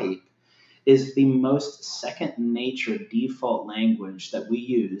our type, is the most second nature default language that we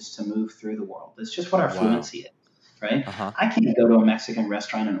use to move through the world. It's just what our fluency is, right? I can't go to a Mexican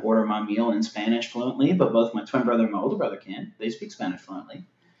restaurant and order my meal in Spanish fluently, but both my twin brother and my older brother can. They speak Spanish fluently,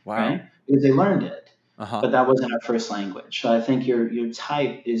 right? Because they learned it. But that wasn't our first language. So I think your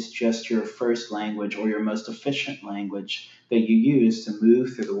type is just your first language or your most efficient language that you use to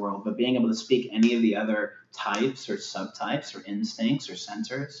move through the world. But being able to speak any of the other types or subtypes or instincts or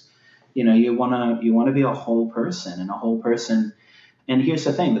centers, you wanna be a whole person, and a whole person. And here's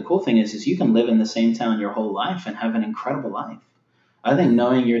the thing: the cool thing is you can live in the same town your whole life and have an incredible life. I think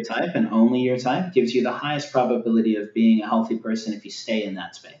knowing your type and only your type gives you the highest probability of being a healthy person if you stay in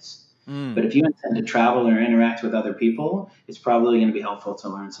that space. But if you intend to travel or interact with other people, it's probably going to be helpful to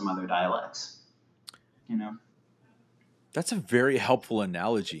learn some other dialects. That's a very helpful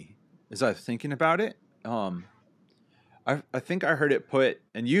analogy. As I was thinking about it, I think I heard it put,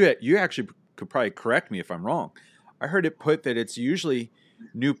 and you actually could probably correct me if I'm wrong. I heard it put that it's usually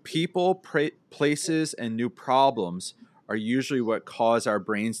new people, places, and new problems are usually what cause our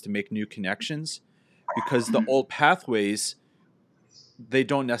brains to make new connections, because the old pathways, they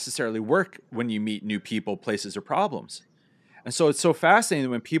don't necessarily work when you meet new people, places, or problems. And so it's so fascinating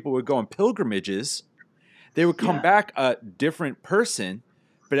when people would go on pilgrimages, they would come back a different person,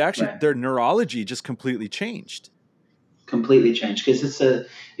 but actually their neurology just completely changed. Completely changed, because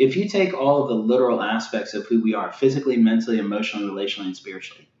if you take all of the literal aspects of who we are, physically, mentally, emotionally, relationally, and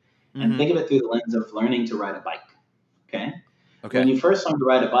spiritually, and think of it through the lens of learning to ride a bike. Okay. When you first learn to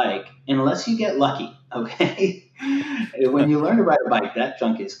ride a bike, unless you get lucky, okay, when you learn to ride a bike, that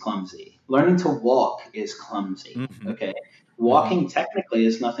junk is clumsy. Learning to walk is clumsy. Okay. Walking technically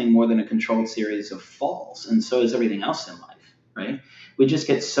is nothing more than a controlled series of falls, and so is everything else in life, right? We just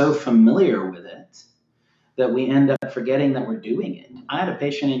get so familiar with it that we end up forgetting that we're doing it. I had a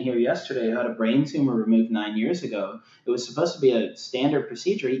patient in here yesterday who had a brain tumor removed 9 years ago. It was supposed to be a standard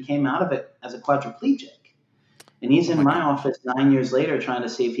procedure. He came out of it as a quadriplegic. And he's in my office 9 years later trying to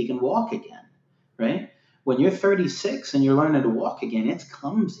see if he can walk again, right? When you're 36 and you're learning to walk again, it's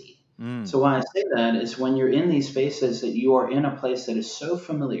clumsy. So why I say that is when you're in these spaces that you are in a place that is so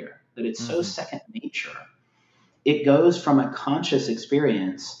familiar, that it's so second nature, it goes from a conscious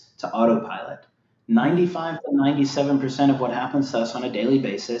experience to autopilot. 95 to 97% of what happens to us on a daily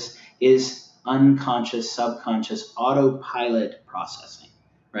basis is unconscious, subconscious, autopilot processing,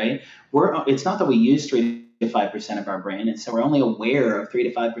 right? It's not that we use 3 to 5% of our brain, it's that we're only aware of 3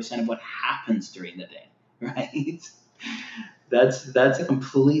 to 5% of what happens during the day, right? That's a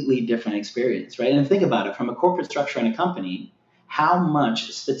completely different experience, right? And think about it, from a corporate structure in a company, how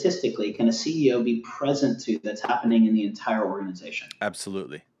much statistically can a CEO be present to that's happening in the entire organization?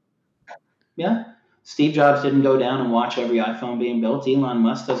 Absolutely. Yeah. Steve Jobs didn't go down and watch every iPhone being built. Elon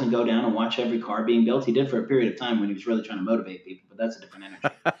Musk doesn't go down and watch every car being built. He did for a period of time when he was really trying to motivate people, but that's a different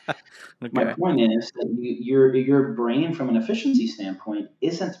energy. My point is that your brain, from an efficiency standpoint,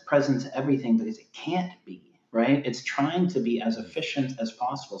 isn't present to everything because it can't be, right? It's trying to be as efficient as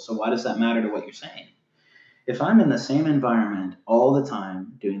possible. So why does that matter to what you're saying? If I'm in the same environment all the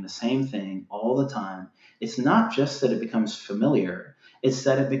time, doing the same thing all the time, it's not just that it becomes familiar It's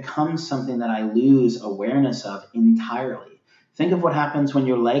that it becomes something that I lose awareness of entirely. Think of what happens when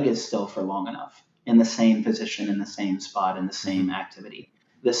your leg is still for long enough in the same position, in the same spot, in the Mm-hmm. same activity.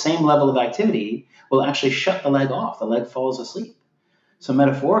 The same level of activity will actually shut the leg off. The leg falls asleep. So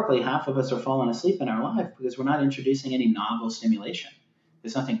metaphorically, half of us are falling asleep in our life because we're not introducing any novel stimulation.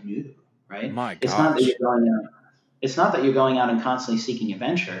 There's nothing new, right? My It's not that you're gosh. going out. It's not that you're going out and constantly seeking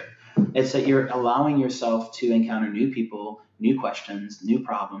adventure. It's that you're allowing yourself to encounter new people, new questions, new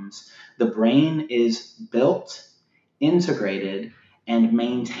problems. The brain is built, integrated, and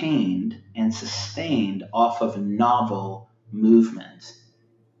maintained and sustained off of novel movement.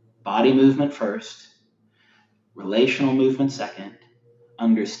 Body movement first, relational movement second,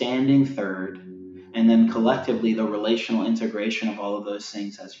 understanding third, and then collectively the relational integration of all of those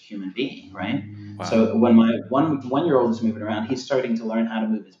things as a human being, right? Wow. So when my one year old is moving around, he's starting to learn how to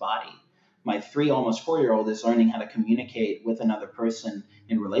move his body. My almost 4 year old is learning how to communicate with another person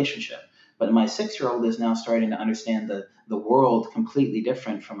in relationship. But my 6 year old is now starting to understand the world completely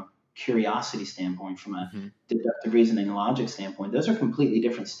different from a curiosity standpoint, from a Mm-hmm. deductive reasoning and logic standpoint. Those are completely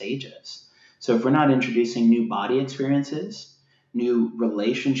different stages. So if we're not introducing new body experiences, new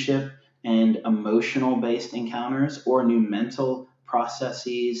relationship and emotional based encounters, or new mental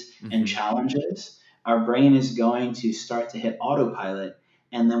processes and Mm-hmm. challenges, our brain is going to start to hit autopilot,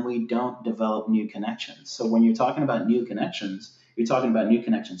 and then we don't develop new connections. So when you're talking about new connections, you're talking about new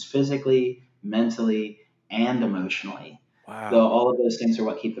connections physically, mentally, and emotionally. Though Wow. all of those things are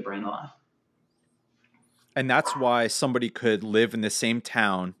what keep the brain alive. And that's why somebody could live in the same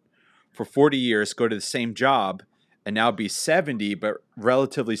town for 40 years, go to the same job, and now be 70, but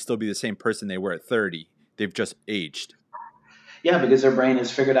relatively still be the same person they were at 30. They've just aged. Yeah, because their brain has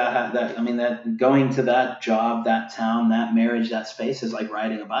figured out how that. I mean, that going to that job, that town, that marriage, that space is like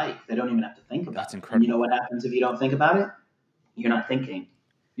riding a bike. They don't even have to think about That's it. And you know incredible. what happens if you don't think about it? You're not thinking.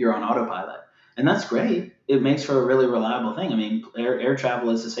 You're on autopilot, and that's great. It makes for a really reliable thing. I mean, air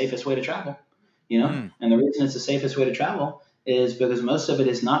travel is the safest way to travel. Mm, And the reason it's the safest way to travel is because most of it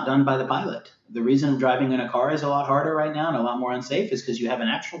is not done by the pilot. The reason driving in a car is a lot harder right now and a lot more unsafe is because you have an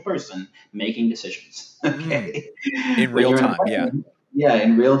actual person making decisions. mm. Okay, In when real you're in a time, yeah. plane, yeah,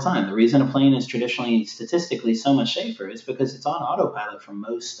 in real time. The reason a plane is traditionally statistically so much safer is because it's on autopilot for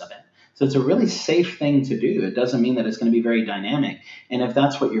most of it. So it's a really safe thing to do. It doesn't mean that it's going to be very dynamic. And if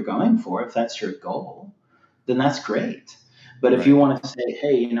that's what you're going for, if that's your goal, then that's great. But if you Right. want to say,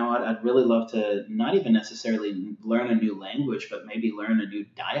 hey, you know what, I'd really love to not even necessarily learn a new language, but maybe learn a new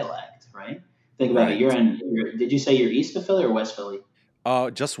dialect, right? Think about it. Right. Did you say you're east of Philly or West Philly?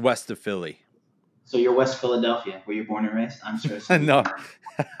 Just west of Philly. So you're West Philadelphia, where you're born and raised? I'm so sorry. No.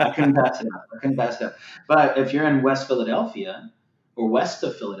 I couldn't pass it up. I couldn't pass it up. But if you're in West Philadelphia or west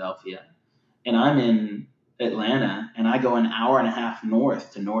of Philadelphia, and I'm in Atlanta, and I go an hour and a half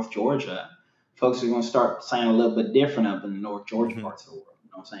north to North Georgia, folks are going to start sounding a little bit different up in the North Georgia Hmm. parts of the world.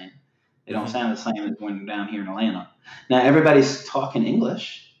 You know what I'm saying? They don't Hmm. sound the same as when down here in Atlanta. Now, everybody's talking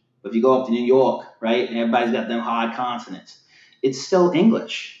English. But if you go up to New York, right, and everybody's got them hard consonants, it's still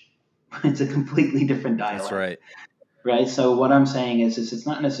English. It's a completely different That's dialect, right. right? So what I'm saying is it's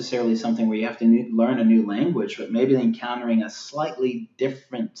not necessarily something where you have to learn a new language, but maybe encountering a slightly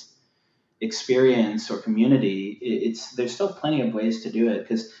different experience or community. It's there's still plenty of ways to do it,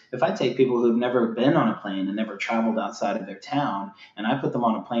 because if I take people who've never been on a plane and never traveled outside of their town, and I put them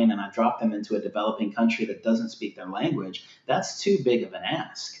on a plane and I drop them into a developing country that doesn't speak their language, that's too big of an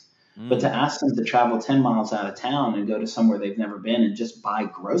ask. But to Mm. ask them to travel 10 miles out of town and go to somewhere they've never been and just buy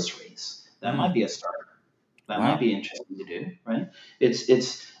groceries, that might Mm. be a start. That might Wow. be interesting to do, right?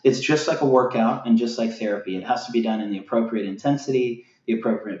 It's just like a workout and just like therapy. It has to be done in the appropriate intensity, the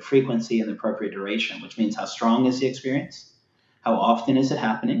appropriate frequency, and the appropriate duration, which means how strong is the experience, how often is it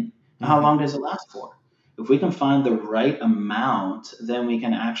happening, and how Hmm. long does it last for. If we can find the right amount, then we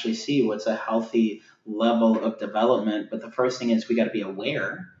can actually see what's a healthy level of development. But the first thing is we got to be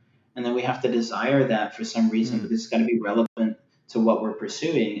aware, and then we have to desire that for some reason, Mm. because it's got to be relevant to what we're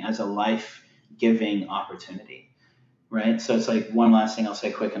pursuing as a life giving opportunity, right? So it's like one last thing I'll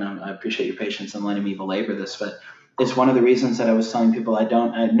say quick, and I appreciate your patience in letting me belabor this, but it's one of the reasons that I was telling people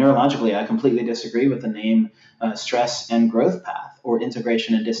neurologically, I completely disagree with the name stress and growth path or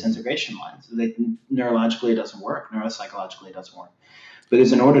integration and disintegration lines. Neurologically, it doesn't work. Neuropsychologically, it doesn't work.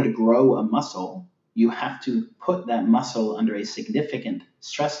 Because in order to grow a muscle, you have to put that muscle under a significant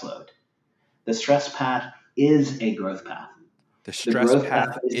stress load. The stress path is a growth path. The The stress growth path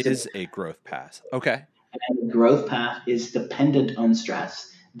path is is a growth path. Okay. and the growth path is dependent on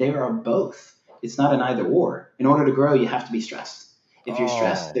stress. They are both. It's not an either or. In order to grow, you have to be stressed. If you're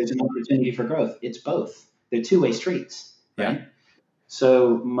stressed, Oh, there's an opportunity for growth. It's both. They're two-way streets, yeah. right?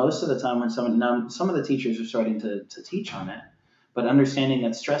 So most of the time when now some of the teachers are starting to teach on it, but understanding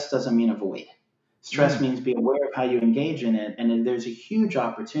that stress doesn't mean avoid. Stress Mm. means be aware of how you engage in it, and then there's a huge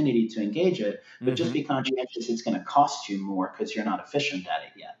opportunity to engage it, but just Mm-hmm. be conscientious it's going to cost you more because you're not efficient at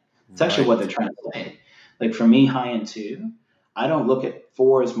it yet. It's actually what they're Right. trying to say. Like for me, high and two, I don't look at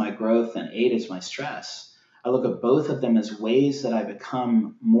four as my growth and eight as my stress. I look at both of them as ways that I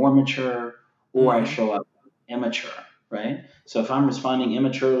become more mature or I Mm-hmm. show up immature, right? So if I'm responding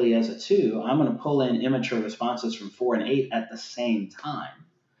immaturely as a two, I'm going to pull in immature responses from four and eight at the same time.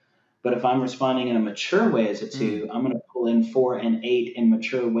 But if I'm responding in a mature way as a Mm. two, I'm going to pull in four and eight in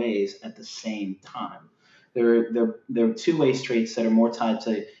mature ways at the same time. They're two-way streets that are more tied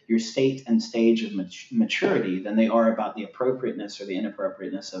to your state and stage of maturity than they are about the appropriateness or the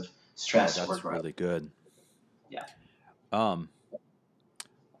inappropriateness of Oh, stress or that's growth. really good. Yeah, Um,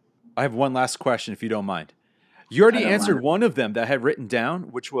 I have one last question, if you don't mind. You I already don't mind. answered one of them that I had written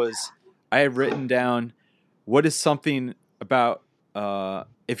down, which was I had written down what is something about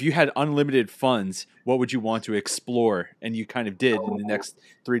if you had unlimited funds, what would you want to explore? And you kind of did in the next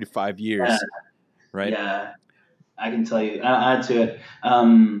 3 to 5 years, Yeah, right? yeah, I can tell you. I add to it.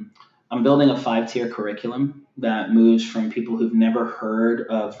 I'm building a 5-tier curriculum that moves from people who've never heard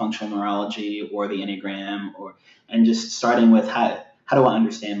of functional neurology or the Enneagram, or and just starting with how do I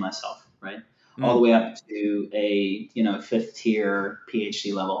understand myself, right? All the Mm. way up to a 5th tier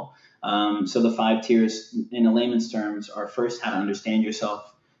PhD level. So the 5 tiers, in a layman's terms, are first how to understand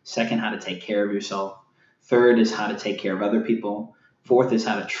yourself, second how to take care of yourself, third is how to take care of other people, fourth is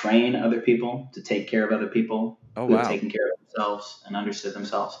how to train other people to take care of other people Oh who have wow. taken care of themselves and understood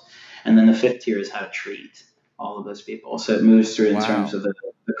themselves. And then the 5th tier is how to treat all of those people. So it moves through in terms Wow. of the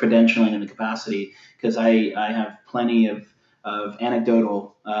credentialing and the capacity, because I have plenty of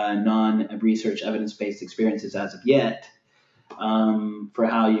anecdotal, non-research, evidence-based experiences as of yet, for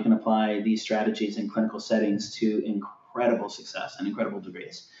how you can apply these strategies in clinical settings to incredible success and incredible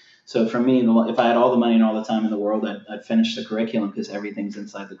degrees. So for me, if I had all the money and all the time in the world, I'd finish the curriculum because everything's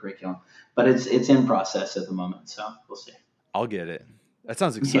inside the curriculum. But it's in process at the moment, so we'll see. I'll get it. That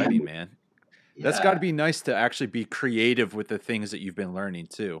sounds Yeah, exciting, man. That's got to yeah, be nice to actually be creative with the things that you've been learning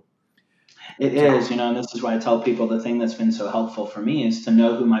too. it To, is. And this is why I tell people the thing that's been so helpful for me is to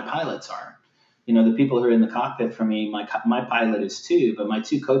know who my pilots are. The people who are in the cockpit for me, my pilot is two, but my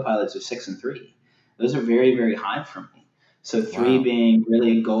two co-pilots are six and three. Those are very, very high for me. So three wow. being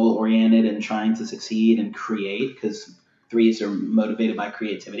really goal oriented and trying to succeed and create, because threes are motivated by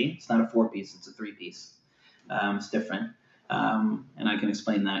creativity. It's not a 4-piece; it's a 3-piece. It's different. And I can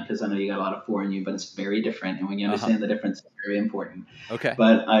explain that because I know you got a lot of four in you, but it's very different. And when you Uh-huh. understand the difference, it's very important. Okay.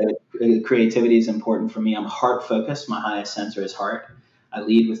 But creativity is important for me. I'm heart focused. My highest sensor is heart. I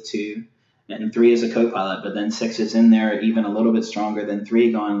lead with two, and three is a co-pilot. But then six is in there, even a little bit stronger than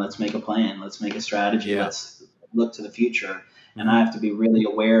three, going, let's make a plan, let's make a strategy, Yeah. let's look to the future. And I Mm-hmm. have to be really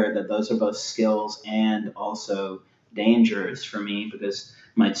aware that those are both skills and also dangers for me, because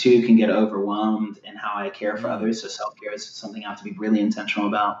my two can get overwhelmed in how I care for Mm. others. So self care is something I have to be really intentional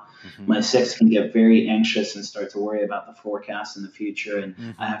about. Mm-hmm. My six can get very anxious and start to worry about the forecast in the future, and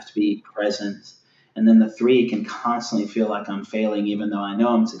I Mm-hmm. have to be present. And then the three can constantly feel like I'm failing, even though I know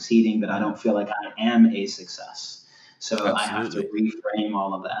I'm succeeding, but I Mm. don't feel like I am a success. So I have to Absolutely. reframe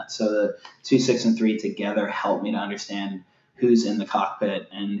all of that. So the two, six, and three together help me to understand who's in the cockpit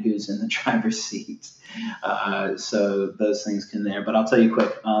and who's in the driver's seat. So those things can there. But I'll tell you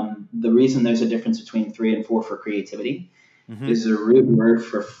quick. The reason there's a difference between 3 and 4 for creativity Mm-hmm. is the root word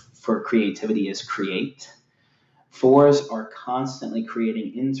for creativity is create. Fours are constantly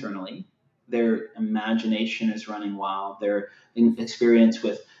creating internally. Their imagination is running wild. Their experience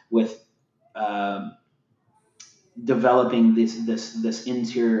with um, developing this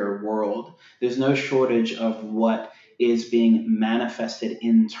interior world. There's no shortage of what is being manifested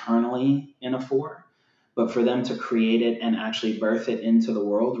internally in a four, but for them to create it and actually birth it into the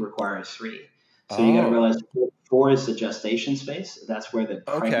world requires three. So you got to Oh. realize four is the gestation space. That's where the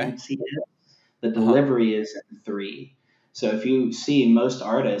Okay. pregnancy is. The Uh-huh. delivery is in three. So if you see most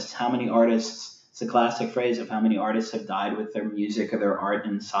artists, how many artists, it's a classic phrase of how many artists have died with their music or their art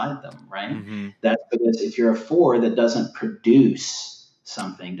inside them, right? Mm-hmm. That's because if you're a four that doesn't produce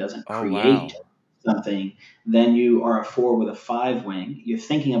something, doesn't Oh create wow. something, then you are a four with a five wing. You're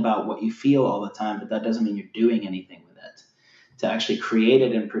thinking about what you feel all the time, but that doesn't mean you're doing anything with it. To actually create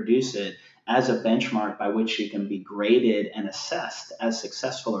it and produce it as a benchmark by which you can be graded and assessed as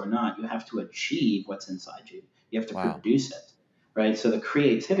successful or not, you have to achieve what's inside you. You have to Wow. produce it, right? So the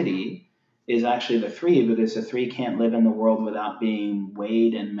creativity is actually the three, because the three can't live in the world without being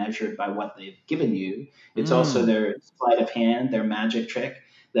weighed and measured by what they've given you. It's also Mm. their sleight of hand, their magic trick,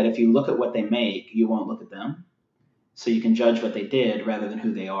 that if you look at what they make, you won't look at them. So you can judge what they did rather than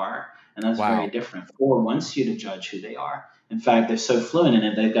who they are. And that's very Wow. different. Four wants you to judge who they are. In fact, they're so fluent in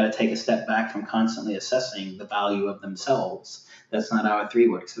it, they've got to take a step back from constantly assessing the value of themselves. That's not how a three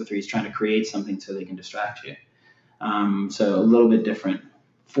works. The three is trying to create something so they can distract you. So a little bit different.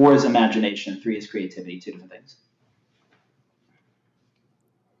 Four is imagination, three is creativity, two different things.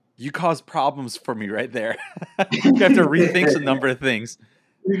 You caused problems for me right there. You have to rethink a number of things.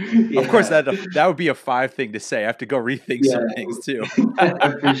 Of course, Yeah, that would be a 5 thing to say. I have to go rethink yeah, some things too. I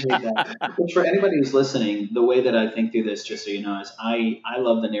appreciate that. But for anybody who's listening, the way that I think through this, just so you know, is I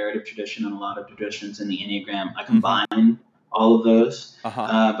love the narrative tradition and a lot of traditions in the Enneagram. I Mm-hmm. combine all of those.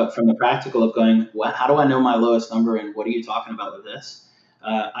 Uh-huh. But from the practical of going, how do I know my lowest number and what are you talking about with this?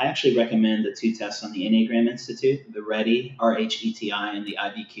 I actually recommend the two tests on the Enneagram Institute, the RHETI, RHETI, and the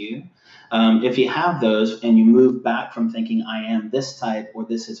IBQ. If you have those and you move back from thinking I am this type or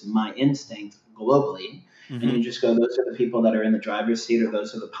this is my instinct globally, and Mm-hmm. you just go, those are the people that are in the driver's seat or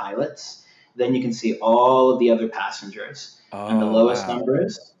those are the pilots, then you can see all of the other passengers. And Oh, wow. the lowest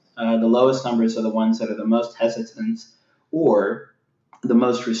numbers are the ones that are the most hesitant or the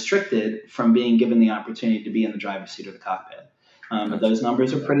most restricted from being given the opportunity to be in the driver's seat or the cockpit. Gotcha. Those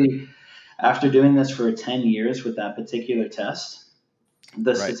numbers are pretty, after doing this for 10 years with that particular test,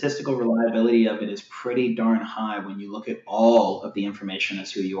 the Right. statistical reliability of it is pretty darn high when you look at all of the information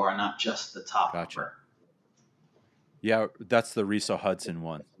as who you are, not just the top Gotcha. number. Yeah, that's the Riso Hudson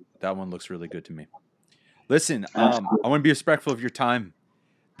one. That one looks really good to me. Listen, I Absolutely. want to be respectful of your time.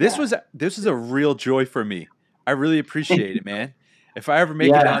 Yeah. This was a real joy for me. I really appreciate it, man. If I ever make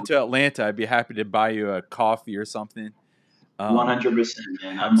it Yeah, down to Atlanta, I'd be happy to buy you a coffee or something. Um, 100%,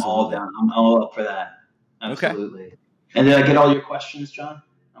 man. I'm all absolutely. down. I'm all up for that. Okay. Absolutely. And did I get all your questions, John?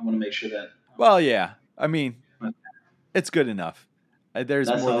 I want to make sure that. Well, yeah. I mean, Okay. it's good enough. There's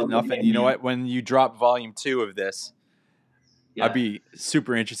That's more than all good. enough. Hey, And you know man. what? When you drop volume 2 of this, I'd Yeah, be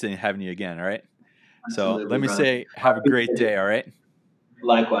super interested in having you again. All right. So let absolutely, me brother. say, I have a great appreciate day. it. All right.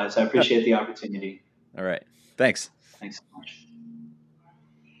 Likewise, I appreciate the opportunity. All right. Thanks. Thanks so much.